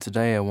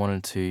Today I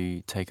wanted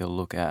to take a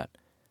look at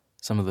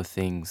some of the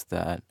things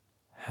that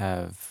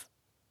have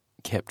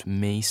kept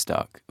me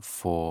stuck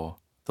for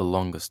the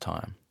longest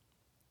time.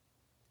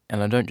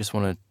 And I don't just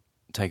want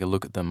to take a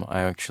look at them,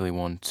 I actually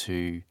want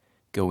to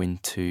go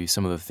into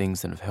some of the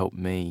things that have helped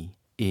me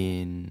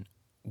in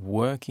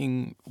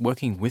working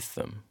with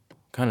them,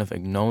 kind of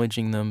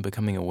acknowledging them,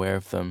 becoming aware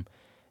of them,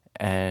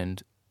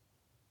 and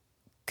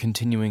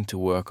continuing to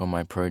work on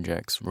my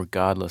projects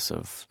regardless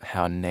of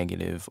how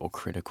negative or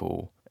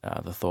critical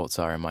the thoughts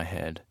are in my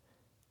head.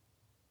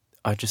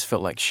 I just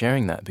felt like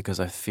sharing that because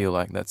I feel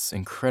like that's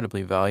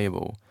incredibly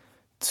valuable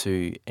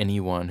to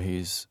anyone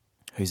who's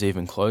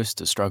even close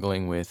to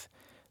struggling with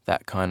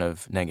that kind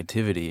of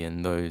negativity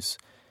and those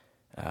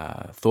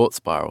thought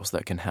spirals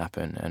that can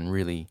happen and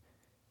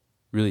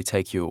really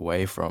take you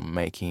away from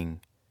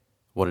making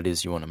what it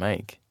is you want to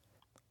make.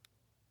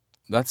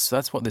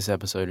 That's what this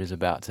episode is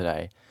about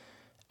today.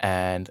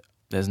 And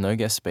there's no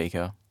guest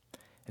speaker.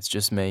 It's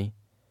just me.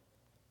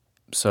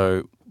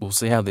 So we'll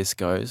see how this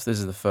goes. This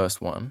is the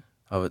first one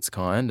of its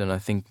kind, and I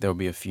think there'll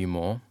be a few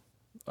more.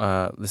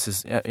 This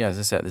is, as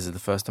I said, this is the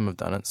first time I've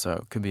done it, so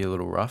it could be a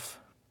little rough,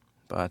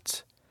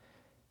 but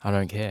I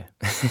don't care.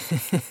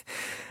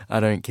 I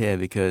don't care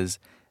because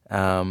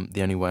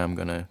the only way I'm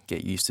going to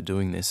get used to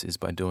doing this is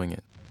by doing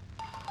it.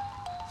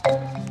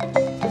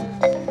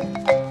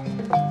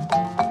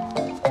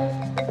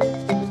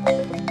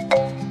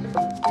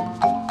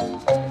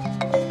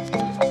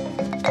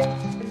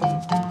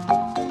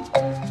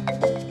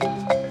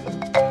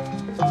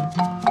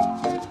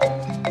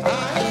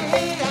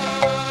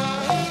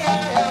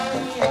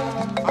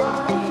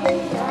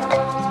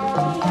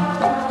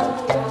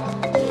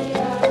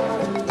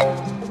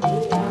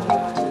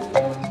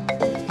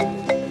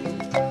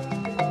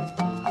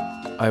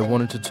 I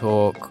wanted to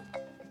talk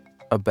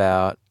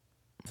about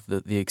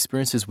the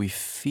experiences we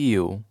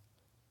feel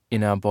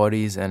in our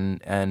bodies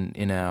and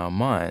in our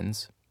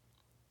minds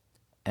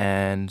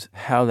and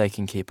how they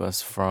can keep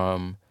us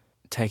from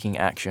taking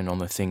action on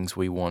the things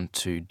we want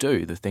to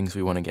do, the things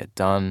we want to get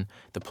done,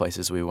 the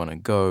places we want to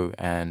go,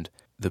 and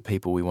the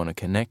people we want to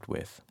connect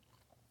with.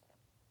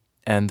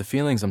 And the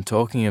feelings I'm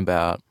talking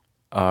about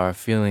are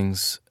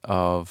feelings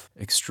of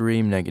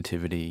extreme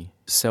negativity,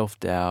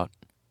 self-doubt,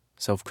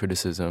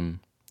 self-criticism,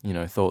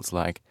 thoughts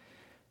like,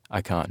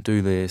 I can't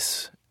do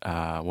this,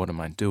 what am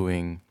I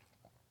doing,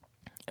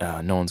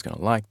 no one's going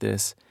to like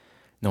this,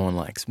 no one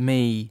likes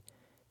me,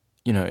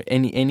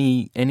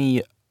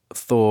 any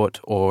thought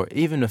or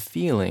even a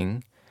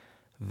feeling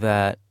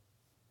that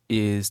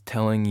is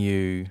telling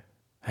you,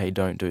 hey,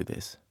 don't do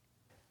this.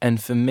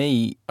 And for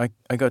me,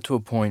 I got to a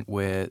point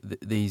where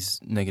these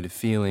negative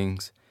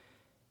feelings,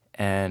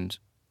 and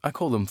I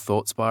call them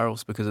thought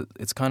spirals because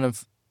it's kind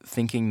of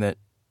thinking that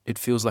it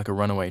feels like a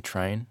runaway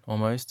train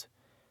almost.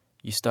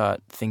 You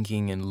start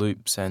thinking in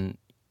loops and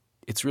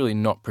it's really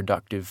not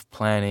productive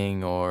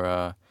planning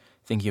or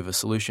thinking of a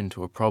solution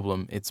to a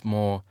problem. It's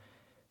more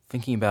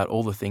thinking about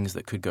all the things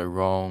that could go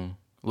wrong,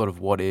 a lot of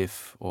what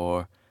if,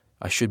 or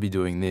I should be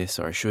doing this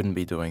or I shouldn't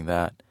be doing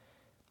that.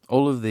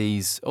 All of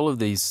these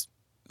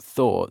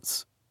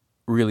thoughts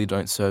really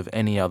don't serve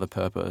any other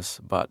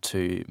purpose but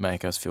to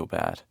make us feel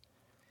bad.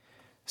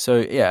 So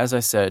yeah, as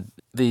I said,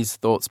 these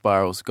thought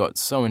spirals got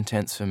so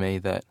intense for me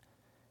that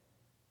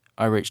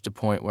I reached a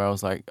point where I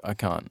was like, I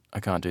can't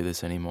do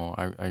this anymore.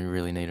 I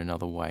really need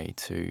another way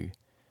to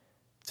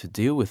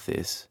deal with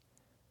this.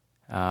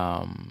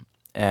 And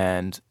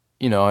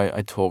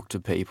I talked to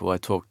people. I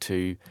talked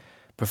to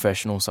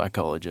professional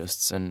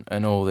psychologists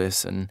and all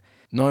this, and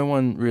no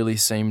one really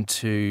seemed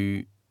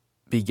to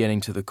be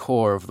getting to the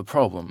core of the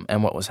problem.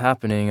 And what was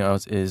happening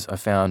is I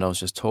found I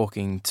was just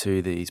talking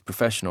to these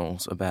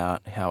professionals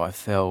about how I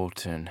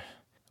felt and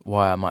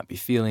why I might be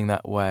feeling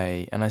that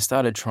way. And I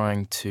started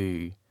trying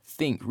to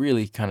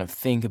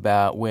think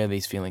about where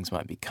these feelings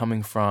might be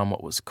coming from,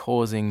 what was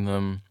causing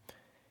them.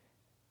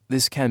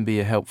 This can be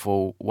a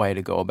helpful way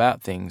to go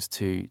about things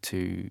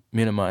to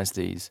minimize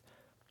these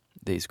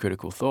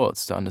critical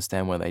thoughts, to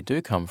understand where they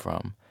do come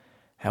from.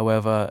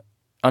 However,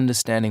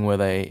 understanding where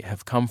they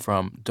have come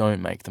from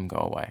don't make them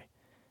go away.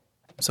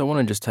 So I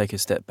want to just take a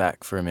step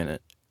back for a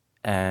minute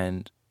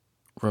and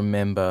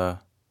remember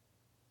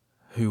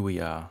who we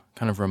are,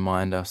 kind of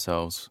remind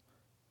ourselves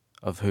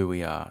of who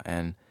we are.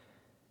 And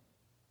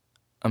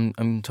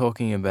I'm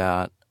talking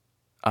about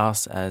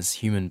us as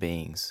human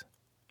beings.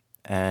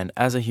 And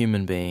as a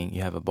human being,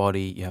 you have a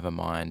body, you have a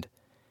mind,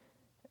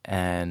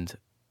 and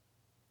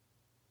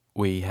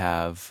we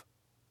have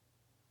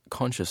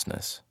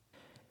consciousness.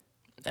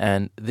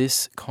 And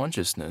this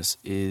consciousness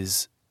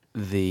is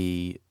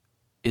the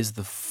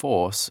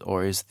force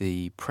or is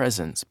the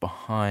presence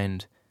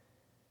behind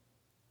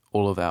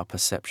all of our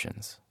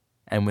perceptions.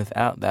 And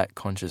without that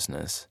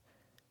consciousness,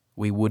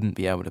 we wouldn't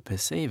be able to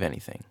perceive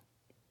anything.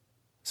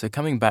 So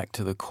coming back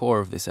to the core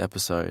of this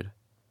episode,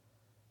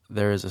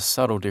 there is a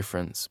subtle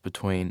difference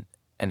between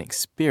an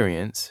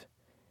experience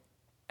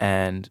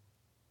and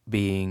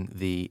being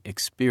the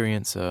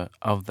experiencer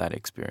of that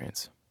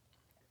experience.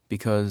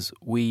 Because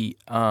we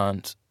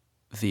aren't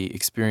the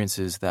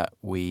experiences that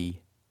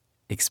we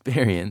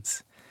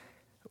experience,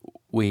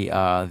 we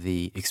are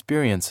the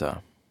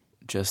experiencer.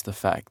 Just the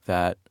fact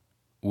that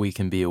we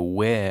can be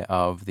aware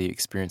of the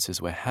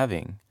experiences we're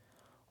having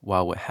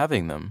while we're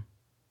having them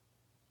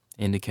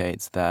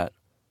indicates that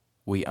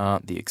we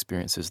aren't the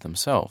experiences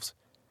themselves.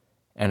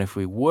 And if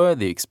we were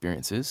the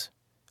experiences,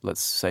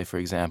 let's say, for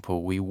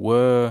example, we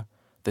were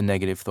the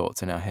negative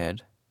thoughts in our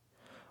head,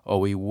 or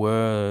we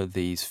were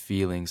these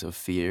feelings of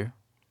fear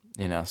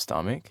in our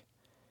stomach,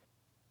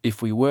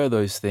 if we were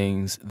those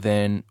things,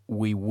 then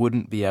we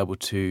wouldn't be able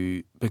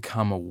to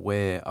become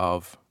aware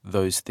of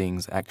those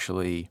things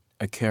actually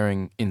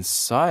occurring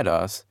inside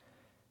us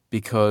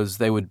because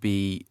they would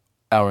be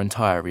our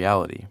entire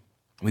reality.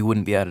 We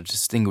wouldn't be able to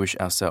distinguish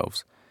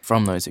ourselves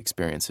from those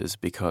experiences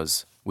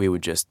because we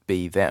would just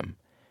be them.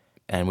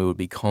 And we would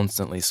be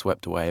constantly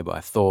swept away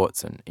by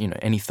thoughts, and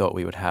any thought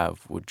we would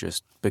have would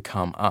just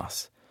become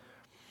us.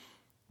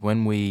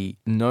 When we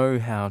know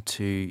how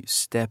to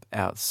step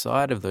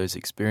outside of those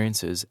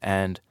experiences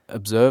and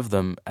observe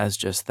them as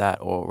just that,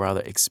 or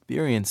rather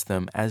experience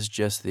them as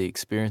just the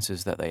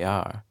experiences that they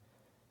are,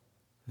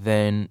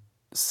 then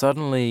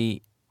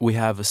suddenly we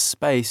have a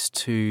space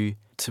to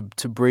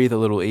breathe a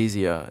little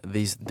easier.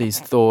 These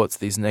thoughts,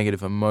 these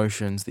negative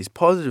emotions, these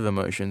positive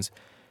emotions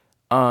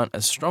aren't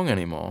as strong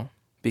anymore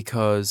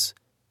because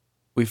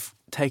we've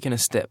taken a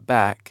step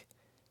back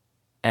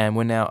and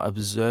we're now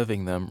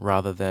observing them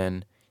rather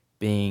than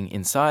being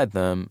inside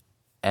them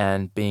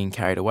and being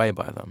carried away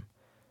by them.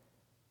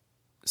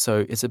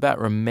 So it's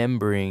about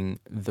remembering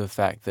the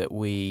fact that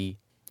we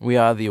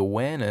are the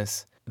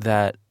awareness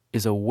that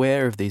is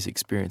aware of these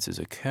experiences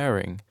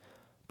occurring,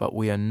 but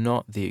we are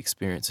not the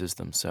experiences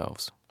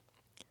themselves.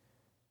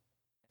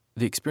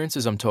 The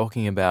experiences I'm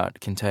talking about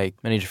can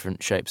take many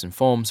different shapes and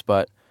forms,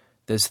 but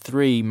there's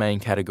three main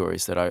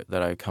categories that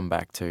I come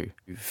back to: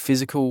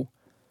 physical,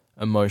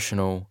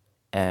 emotional,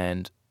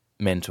 and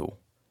mental.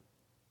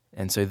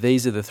 And so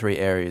these are the three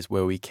areas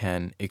where we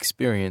can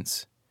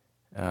experience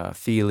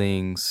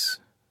feelings,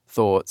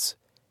 thoughts,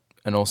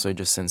 and also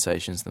just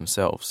sensations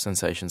themselves.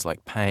 Sensations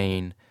like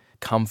pain,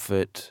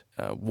 comfort,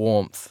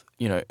 warmth,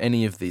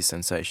 any of these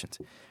sensations.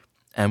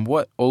 And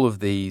what all of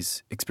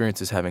these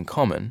experiences have in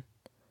common,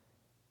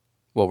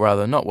 well,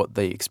 rather not what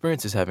the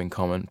experiences have in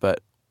common,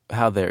 but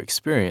how they're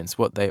experienced,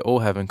 what they all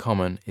have in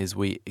common is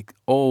we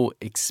all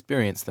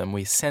experience them,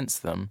 we sense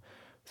them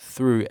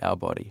through our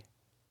body.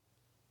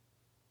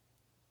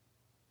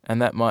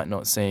 And that might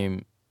not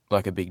seem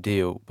like a big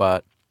deal,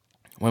 but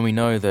when we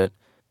know that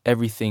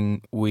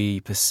everything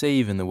we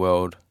perceive in the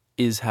world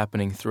is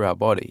happening through our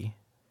body,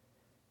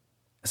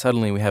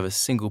 suddenly we have a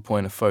single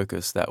point of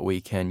focus that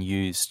we can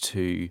use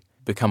to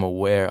become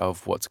aware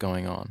of what's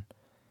going on.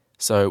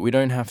 So we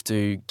don't have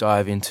to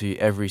dive into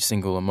every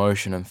single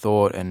emotion and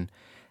thought and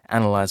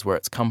analyze where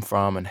it's come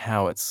from and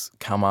how it's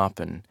come up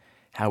and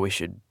how we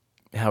should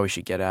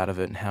get out of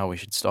it and how we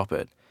should stop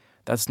it.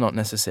 That's not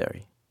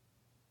necessary.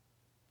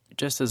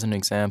 Just as an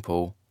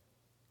example,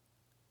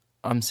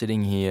 I'm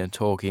sitting here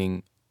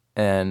talking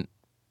and,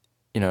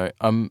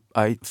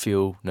 I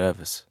feel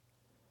nervous.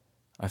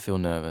 I feel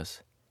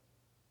nervous.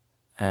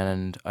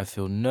 And I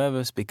feel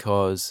nervous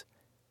because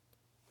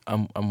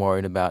I'm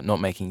worried about not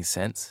making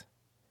sense.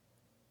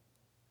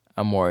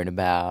 I'm worried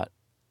about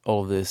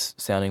all of this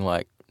sounding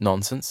like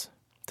nonsense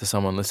to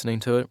someone listening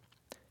to it.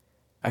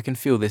 I can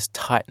feel this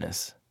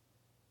tightness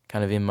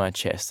kind of in my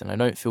chest and I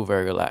don't feel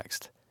very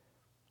relaxed.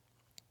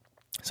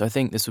 So I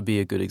think this would be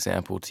a good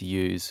example to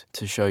use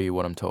to show you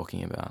what I'm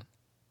talking about.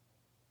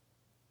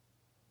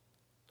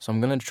 So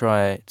I'm going to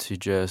try to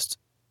just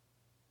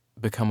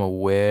become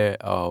aware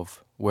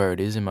of where it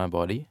is in my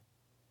body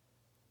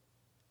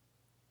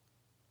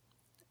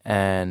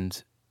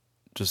and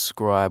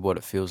describe what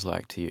it feels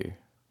like to you.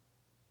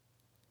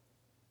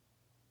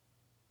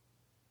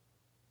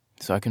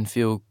 So I can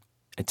feel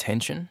a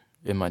tension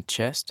in my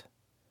chest,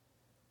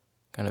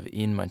 kind of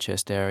in my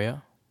chest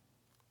area.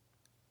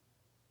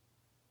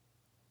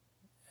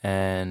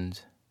 And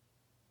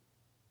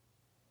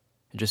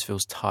it just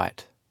feels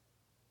tight.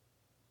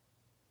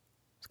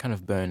 It's kind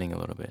of burning a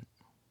little bit.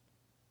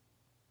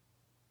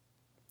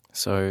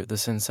 So the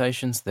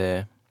sensation's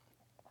there.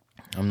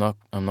 I'm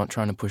not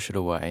trying to push it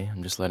away.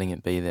 I'm just letting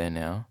it be there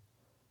now.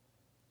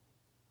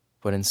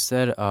 But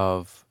instead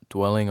of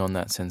dwelling on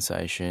that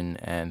sensation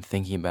and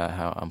thinking about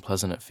how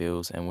unpleasant it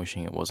feels and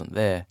wishing it wasn't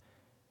there,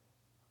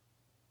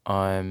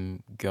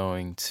 I'm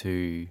going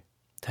to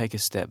take a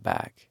step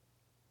back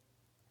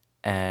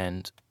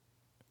and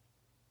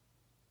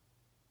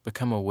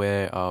become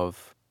aware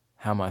of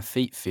how my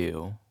feet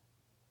feel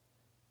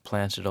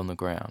planted on the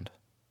ground.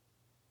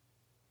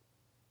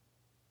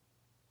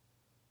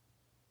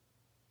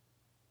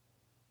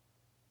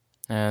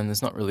 And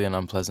there's not really an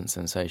unpleasant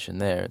sensation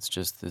there. It's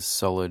just this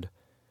solid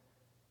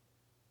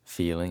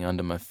feeling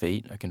under my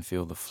feet. I can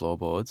feel the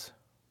floorboards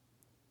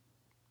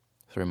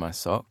through my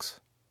socks.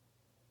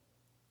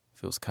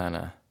 Feels kind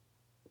of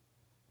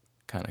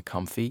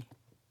comfy.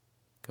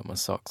 Got my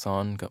socks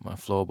on, got my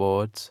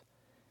floorboards.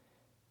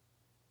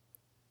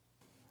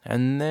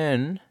 And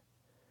then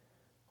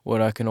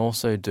what I can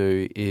also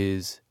do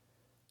is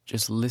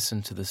just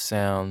listen to the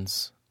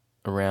sounds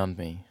around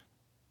me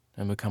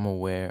and become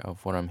aware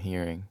of what I'm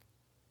hearing.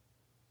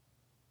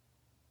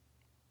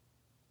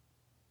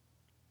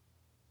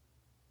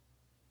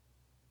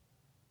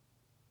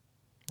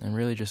 And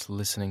really just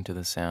listening to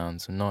the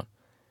sounds and not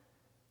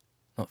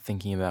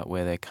thinking about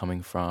where they're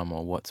coming from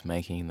or what's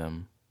making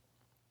them.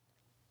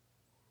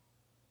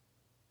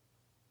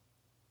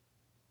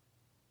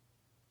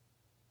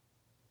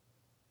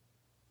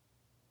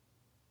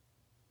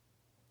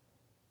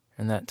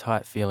 And that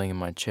tight feeling in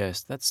my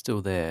chest, that's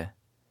still there.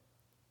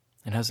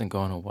 It hasn't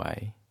gone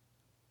away.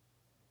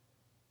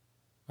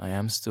 I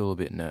am still a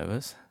bit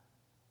nervous,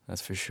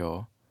 that's for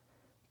sure.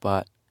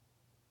 But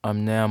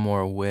I'm now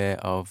more aware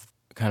of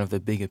kind of the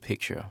bigger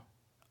picture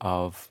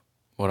of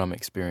what I'm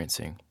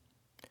experiencing.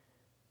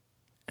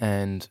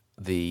 And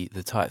the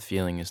tight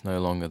feeling is no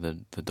longer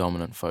the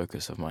dominant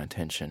focus of my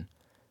attention,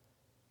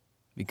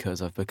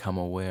 because I've become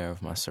aware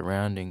of my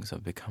surroundings,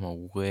 I've become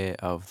aware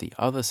of the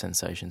other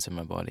sensations in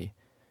my body.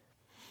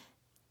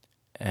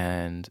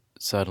 And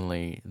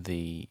suddenly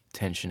the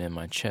tension in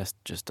my chest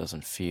just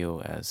doesn't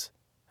feel as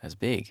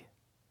big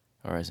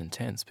or as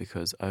intense,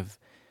 because I've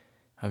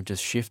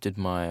just shifted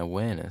my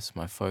awareness,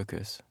 my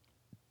focus,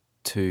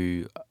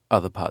 to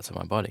other parts of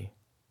my body.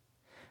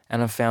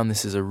 And I've found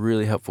this is a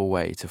really helpful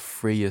way to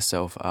free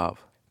yourself up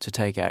to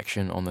take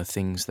action on the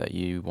things that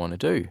you want to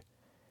do.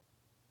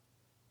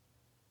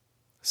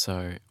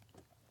 So,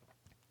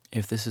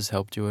 if this has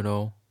helped you at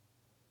all,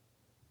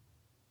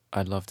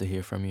 I'd love to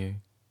hear from you.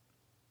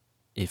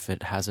 If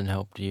it hasn't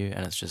helped you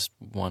and it's just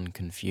one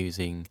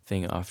confusing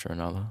thing after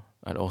another,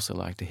 I'd also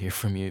like to hear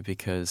from you,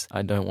 because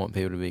I don't want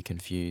people to be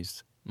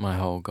confused. My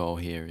whole goal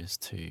here is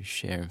to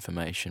share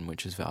information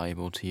which is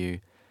valuable to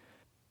you.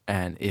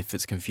 And if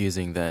it's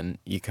confusing, then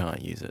you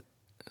can't use it.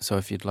 So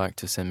if you'd like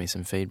to send me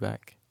some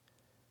feedback,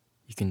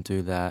 you can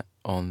do that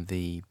on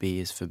the B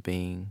is for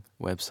Being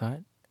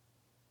website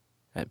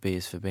at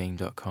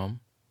beisforbeing.com.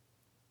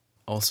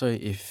 Also,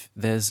 if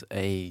there's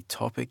a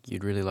topic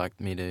you'd really like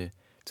me to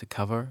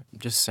cover,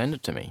 just send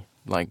it to me.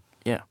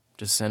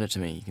 Just send it to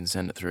me. You can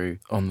send it through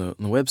on the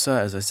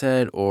website, as I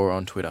said, or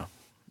on Twitter.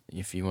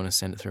 If you want to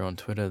send it through on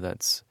Twitter,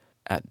 that's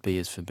at B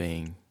is for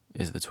Being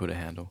is the Twitter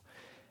handle.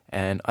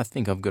 And I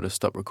think I've got to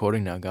stop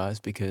recording now, guys,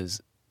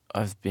 because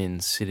I've been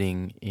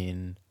sitting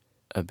in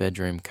a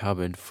bedroom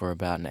cupboard for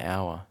about an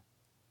hour.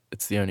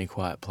 It's the only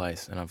quiet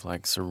place, and I've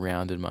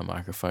surrounded my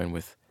microphone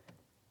with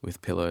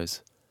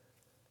pillows.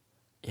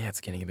 Yeah,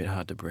 it's getting a bit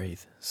hard to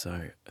breathe, so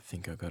I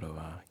think I've got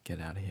to get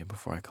out of here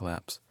before I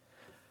collapse.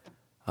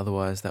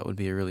 Otherwise, that would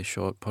be a really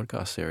short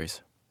podcast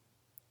series.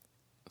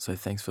 So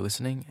thanks for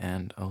listening,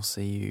 and I'll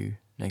see you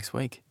next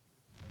week.